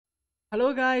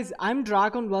Hello guys, I'm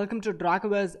Draco and welcome to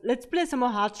dracozz. Let's play some more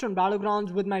Hearthstone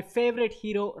Battlegrounds with my favorite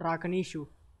hero, Rakanishu.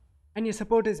 And your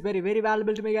support is very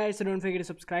valuable to me guys, so don't forget to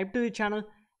subscribe to the channel.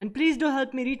 And please do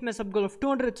help me reach my sub goal of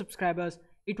 200 subscribers.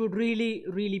 It would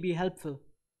really be helpful.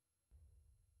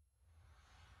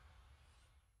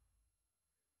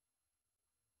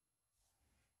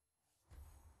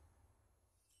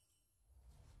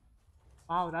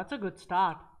 Wow, that's a good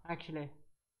start, actually.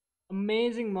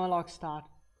 Amazing Murloc start.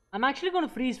 I'm actually going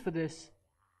to freeze for this.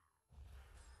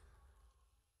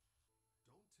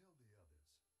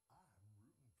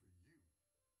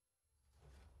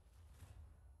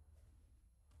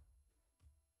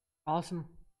 Awesome.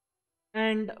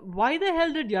 And why the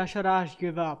hell did Yasharaj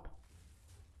give up?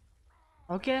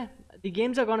 Okay, the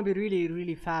games are going to be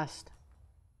really fast.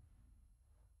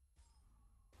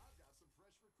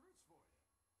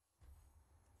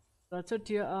 That's a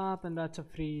tear up and that's a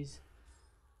freeze.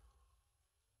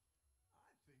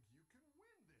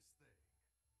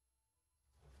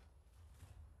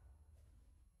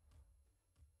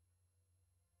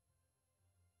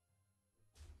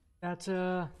 That's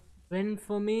a win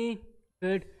for me.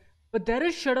 Good. But there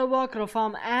is Shadowwalk,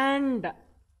 Rafam, and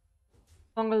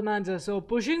Fungal Manza. So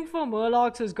pushing for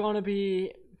Murlocs is gonna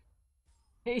be.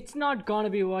 It's not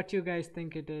gonna be what you guys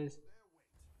think it is.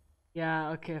 Yeah,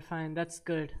 okay, fine. That's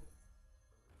good.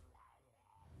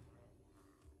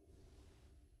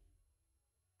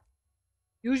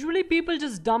 Usually people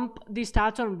just dump the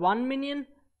stats on one minion,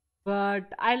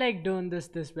 but I like doing this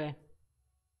way.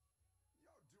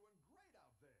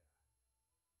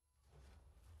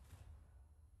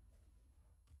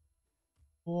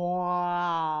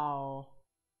 Wow.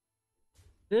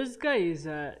 This guy is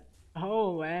a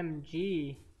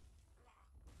OMG.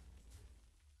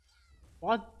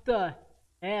 What the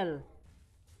hell?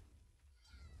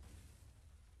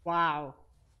 Wow.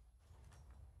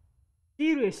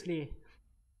 Seriously.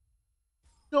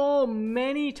 So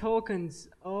many tokens.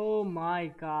 Oh my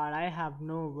god, I have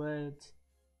no words.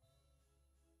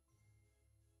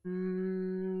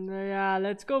 Yeah,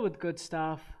 let's go with good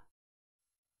stuff.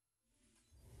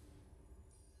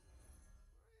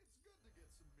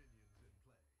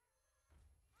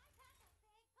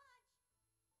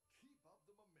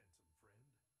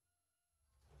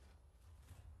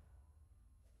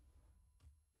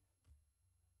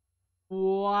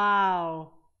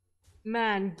 Wow.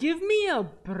 Man, give me a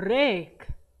break.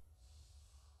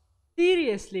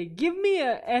 Seriously, give me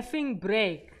a effing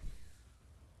break.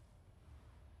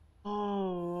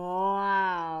 Oh,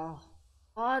 wow.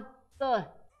 What the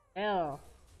hell?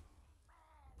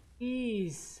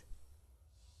 Jeez.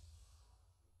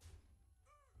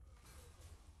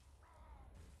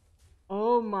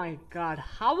 Oh my god.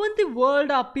 How in the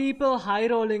world are people high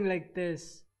rolling like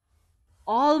this?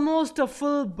 Almost a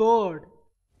full board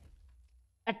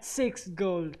at 6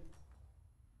 gold.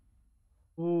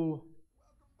 Ooh.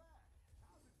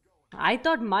 I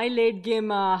thought my late game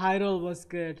high roll was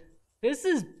good. This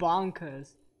is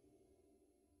bonkers.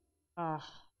 Ah,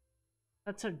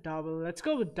 that's a double. Let's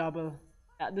go with double.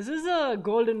 Yeah, this is a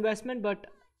gold investment, but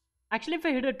actually if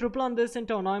I hit a triple on this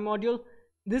into Annoy module,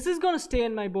 this is gonna stay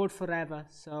in my board forever.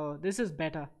 So this is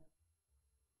better.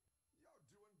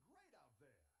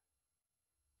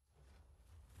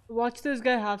 Watch this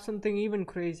guy have something even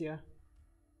crazier.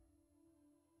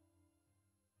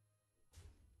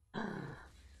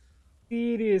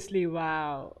 Seriously,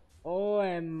 wow.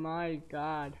 Oh my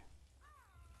god.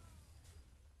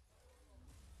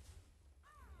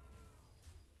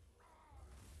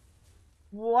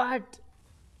 What?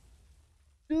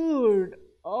 Dude,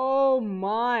 oh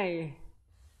my.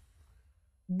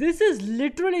 This is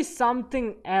literally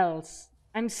something else.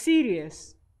 I'm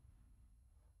serious.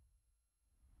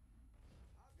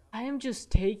 I am just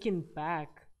taken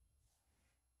back.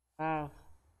 Wow.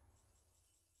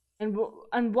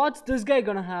 And what's this guy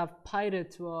gonna have?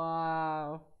 Pirates.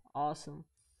 Wow. Awesome.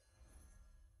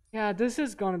 Yeah, this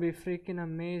is gonna be freaking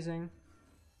amazing.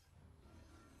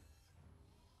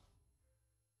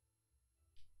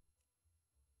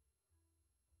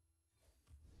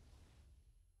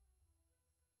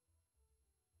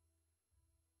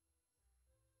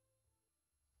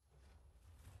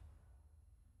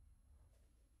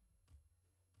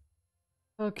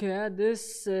 Okay,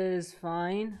 this is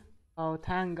fine. Oh,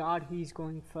 thank God he's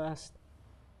going first.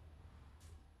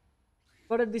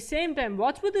 But at the same time,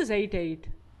 what's with this 8-8?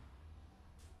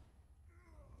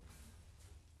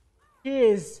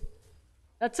 Jeez.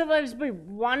 That survives by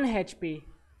 1 HP.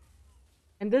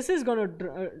 And this is gonna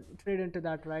trade into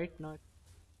that, right? No.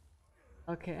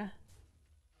 Okay.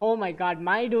 Oh my god,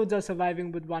 my dudes are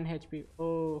surviving with 1 HP.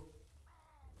 Oh.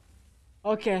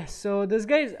 Okay, so this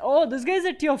guy's. Oh, this guy's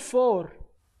at tier 4.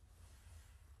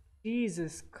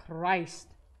 Jesus Christ.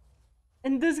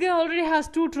 And this guy already has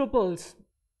 2 triples.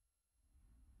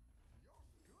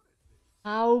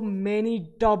 How many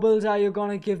doubles are you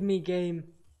gonna give me, game?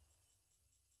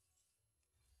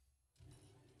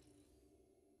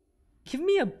 Give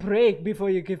me a break before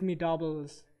you give me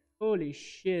doubles. Holy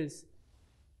shiz.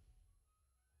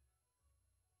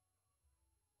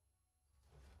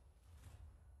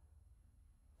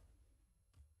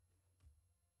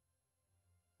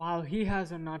 Wow, he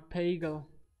has a nut pagel.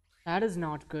 That is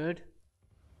not good.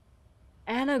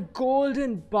 And a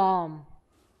golden bomb.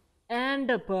 And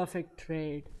a perfect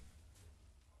trade.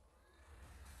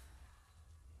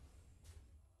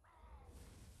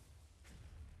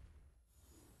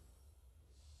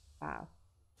 Wow.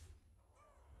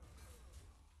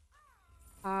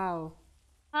 How?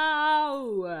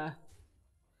 How?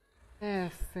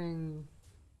 Effing.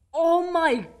 Oh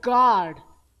my god.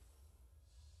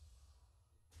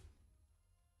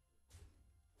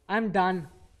 I'm done.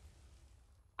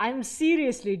 I'm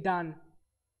seriously done.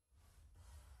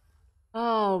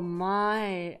 Oh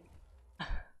my.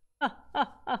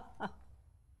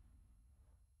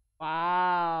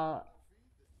 Wow.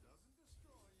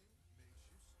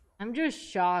 I'm just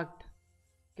shocked.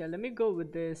 Okay, let me go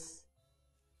with this.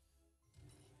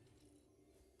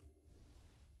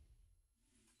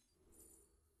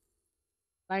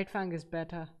 Lightfang is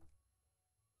better.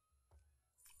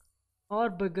 Or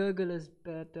Bagurgle is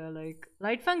better. Like,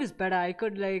 Lightfang is better. I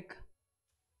could, like.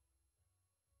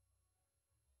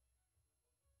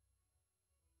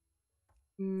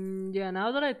 Yeah,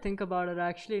 now that I think about it,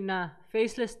 actually, nah.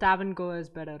 Faceless Tavern Go is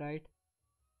better, right?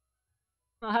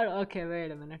 Okay,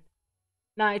 wait a minute.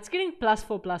 Nah, it's getting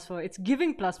 +4/+4. It's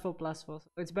giving +4/+4. So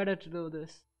it's better to do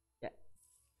this. Yeah.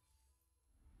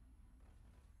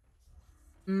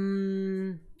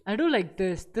 I do like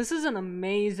this. This is an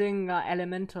amazing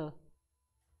elemental.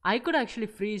 I could actually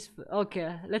freeze.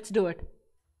 Okay, let's do it.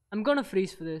 I'm gonna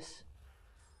freeze for this.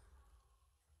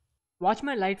 Watch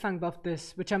my Lightfang buff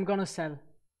this, which I'm gonna sell.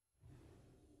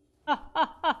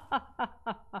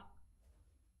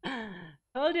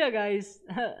 Told you guys.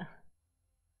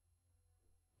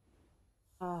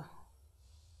 Oh.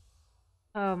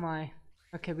 Oh my.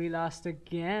 Okay, we lost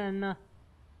again.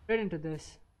 Straight into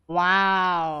this.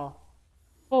 Wow.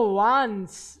 For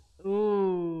once.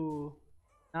 Ooh.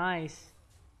 Nice.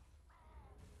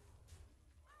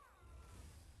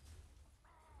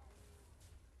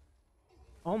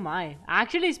 Oh my.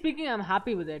 Actually speaking, I'm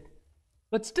happy with it.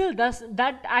 But still,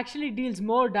 that actually deals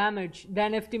more damage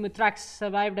than if the Mithrax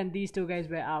survived and these two guys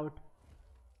were out.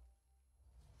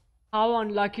 How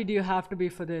unlucky do you have to be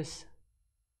for this?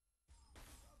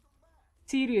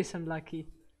 Serious unlucky.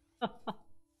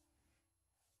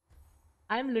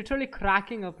 I'm literally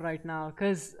cracking up right now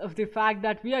because of the fact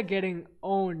that we are getting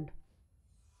owned.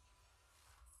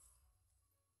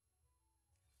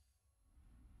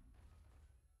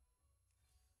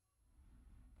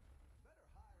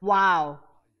 Wow.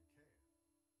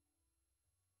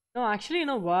 No, actually, you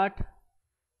know what?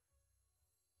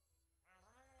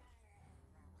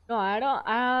 No, I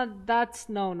don't. That's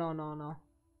no, no, no, no.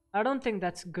 I don't think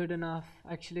that's good enough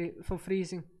actually for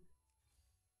freezing.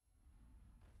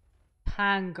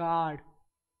 Thank God.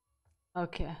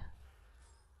 Okay.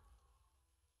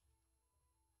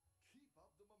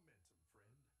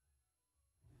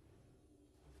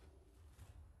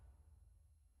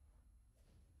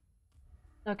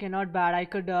 Okay, not bad. I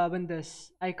could win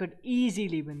this. I could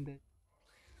easily win this.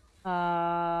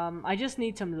 I just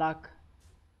need some luck.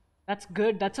 That's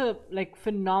good. That's a like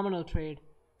phenomenal trade.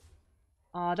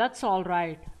 That's all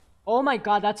right. Oh my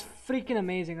God, that's freaking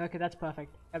amazing. Okay, that's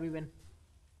perfect. Yeah, we win.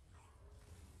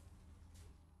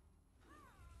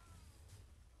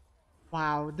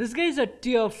 Wow, this guy's a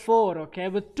tier 4, okay,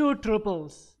 with 2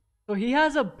 triples. So he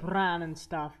has a Bran and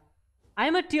stuff.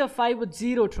 I'm a tier 5 with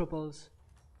 0 triples.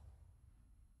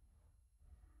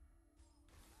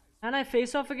 And I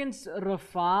face off against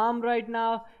Rafam right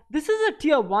now. This is a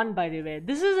tier 1 by the way.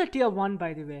 This is a tier 1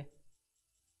 by the way.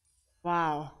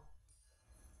 Wow.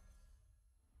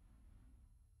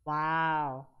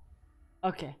 Wow.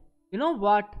 Okay. You know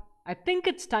what? I think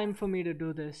it's time for me to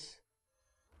do this.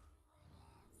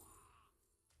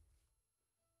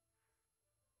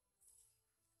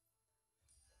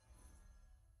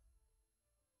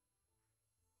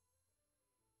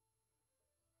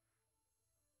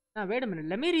 Now, wait a minute.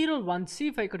 Let me reroll once, see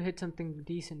if I could hit something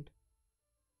decent.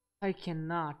 I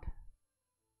cannot.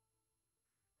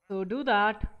 So do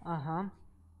that. Uh-huh.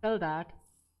 Tell that.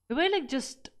 Do I like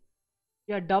just,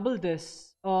 yeah, double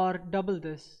this or double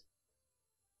this?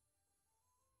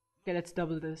 Okay, let's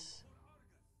double this.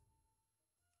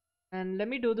 And let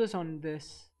me do this on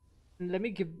this. And let me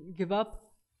give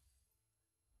up.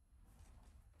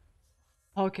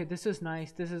 Okay, this is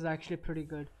nice. This is actually pretty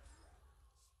good.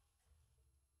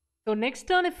 So next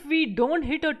turn, if we don't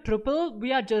hit a triple,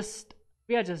 we are just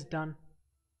done.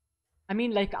 I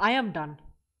mean, like, I am done.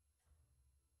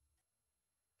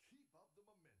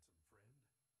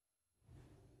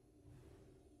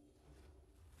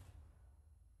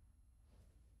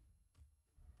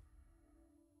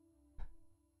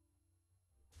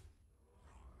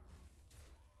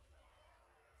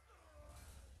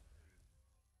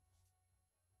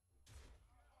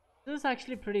 This is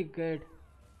actually pretty good.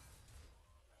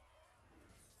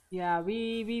 Yeah,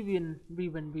 we win, we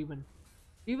win, we win,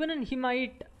 we win, and he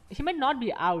might not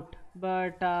be out,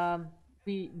 but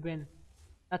we win.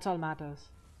 That's all matters.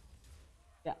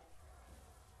 Yeah.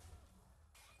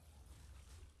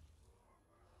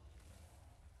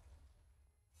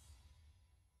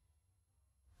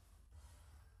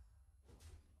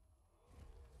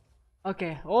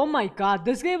 Okay. Oh my God,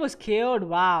 this game was KO'd.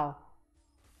 Wow.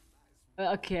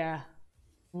 Okay.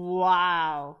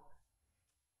 Wow.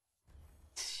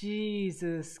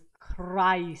 Jesus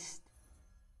Christ.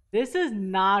 This is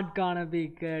not gonna be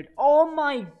good. Oh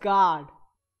my God.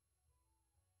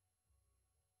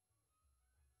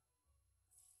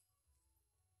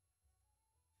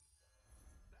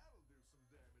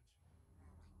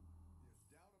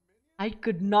 I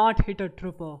could not hit a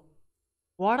triple.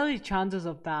 What are the chances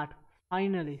of that?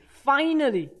 Finally.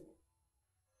 Finally.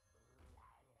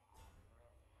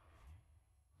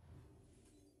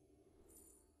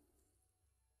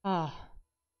 Ah.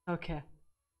 Okay.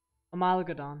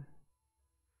 Amalgadon.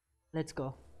 Let's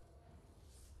go.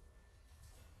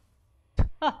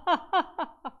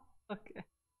 Okay.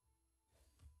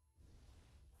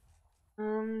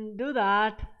 Do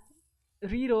that.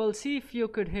 Reroll. See if you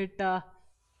could hit.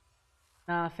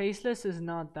 Nah, faceless is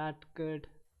not that good.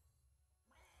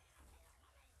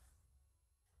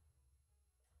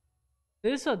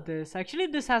 This or this. Actually,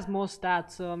 this has more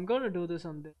stats, so I'm gonna do this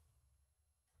on this.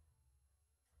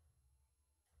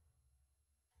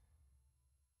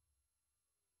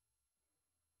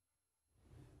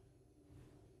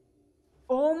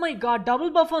 Oh my God! Double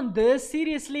buff on this.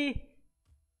 Seriously?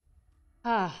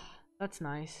 Ah, that's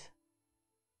nice.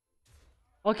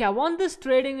 Okay, I want this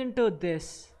trading into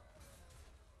this.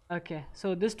 Okay,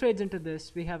 so this trades into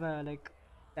this. We have a like,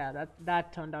 yeah,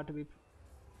 that turned out to be.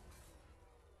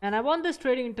 And I want this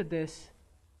trading into this.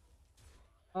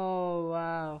 Oh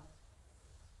wow,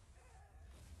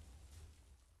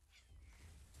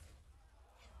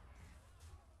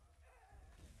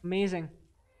 amazing.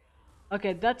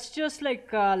 Okay, that's just like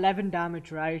 11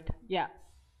 damage, right? Yeah.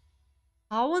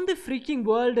 How in the freaking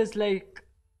world is like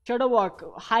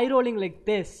Shadowwalk high rolling like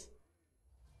this?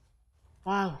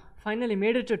 Wow, finally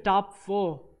made it to top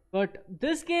 4. But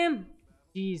this game,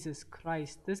 Jesus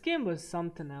Christ, this game was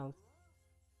something else.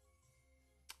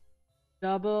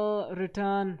 Double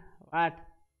return, what?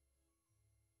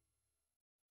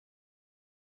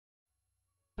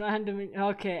 Random,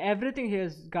 okay, everything here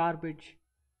is garbage.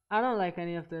 I don't like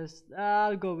any of this.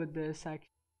 I'll go with this actually.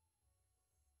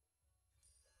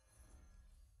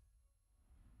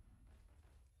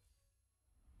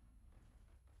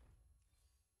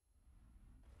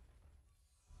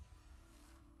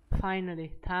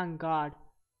 Finally, thank God.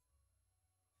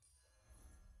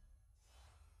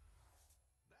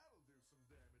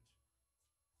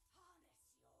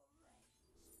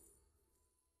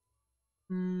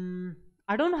 Hmm,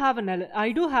 I don't have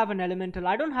I do have an elemental.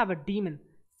 I don't have a demon.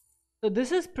 So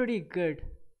this is pretty good.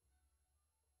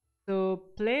 So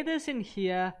play this in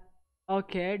here.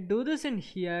 Okay, do this in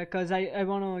here because I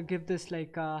want to give this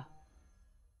like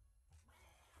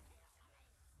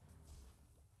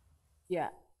yeah.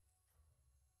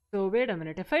 So wait a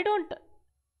minute. If I don't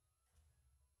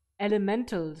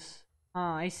elementals,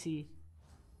 ah, I see.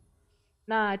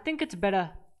 Nah, I think it's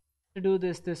better to do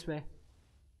this way.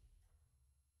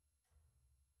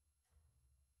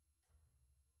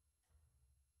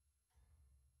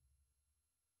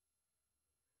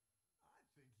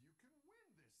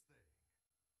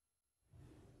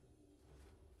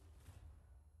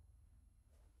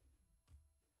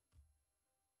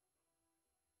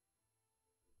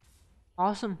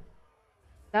 Awesome.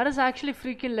 That is actually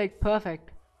freaking like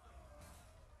perfect.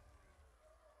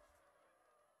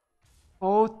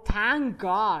 Oh, thank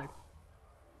God.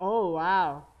 Oh,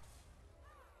 wow.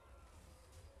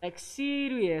 Like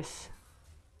serious.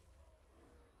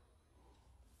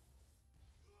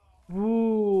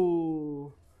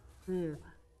 Woo. Hmm.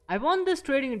 I want this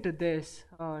trading into this.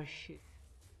 Oh shit.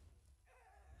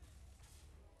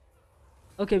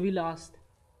 Okay, we lost.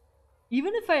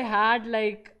 Even if I had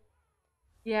like,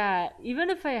 yeah, even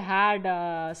if I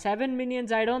had 7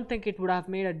 minions, I don't think it would have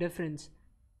made a difference.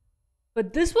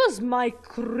 But this was my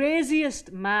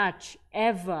craziest match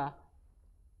ever.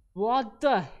 What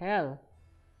the hell?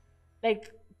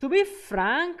 Like, to be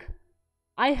frank,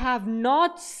 I have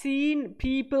not seen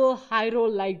people high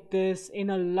roll like this in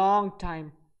a long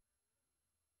time.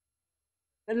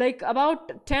 Like,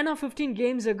 about 10 or 15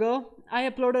 games ago, I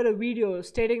uploaded a video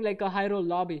stating like a high roll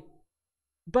lobby.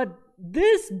 But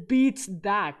this beats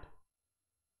that.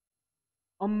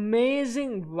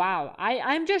 Amazing. Wow.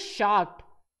 I'm just shocked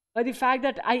by the fact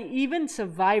that I even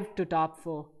survived to top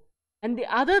 4. And the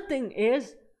other thing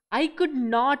is, I could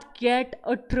not get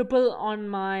a triple on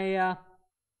my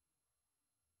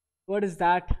what is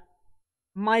that?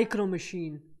 Micro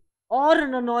machine. Or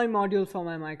an annoy module for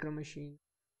my micro machine.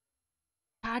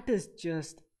 That is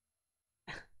just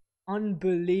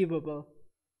unbelievable.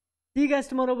 See you guys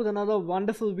tomorrow with another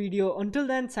wonderful video. Until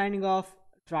then, signing off,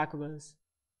 Dracozz.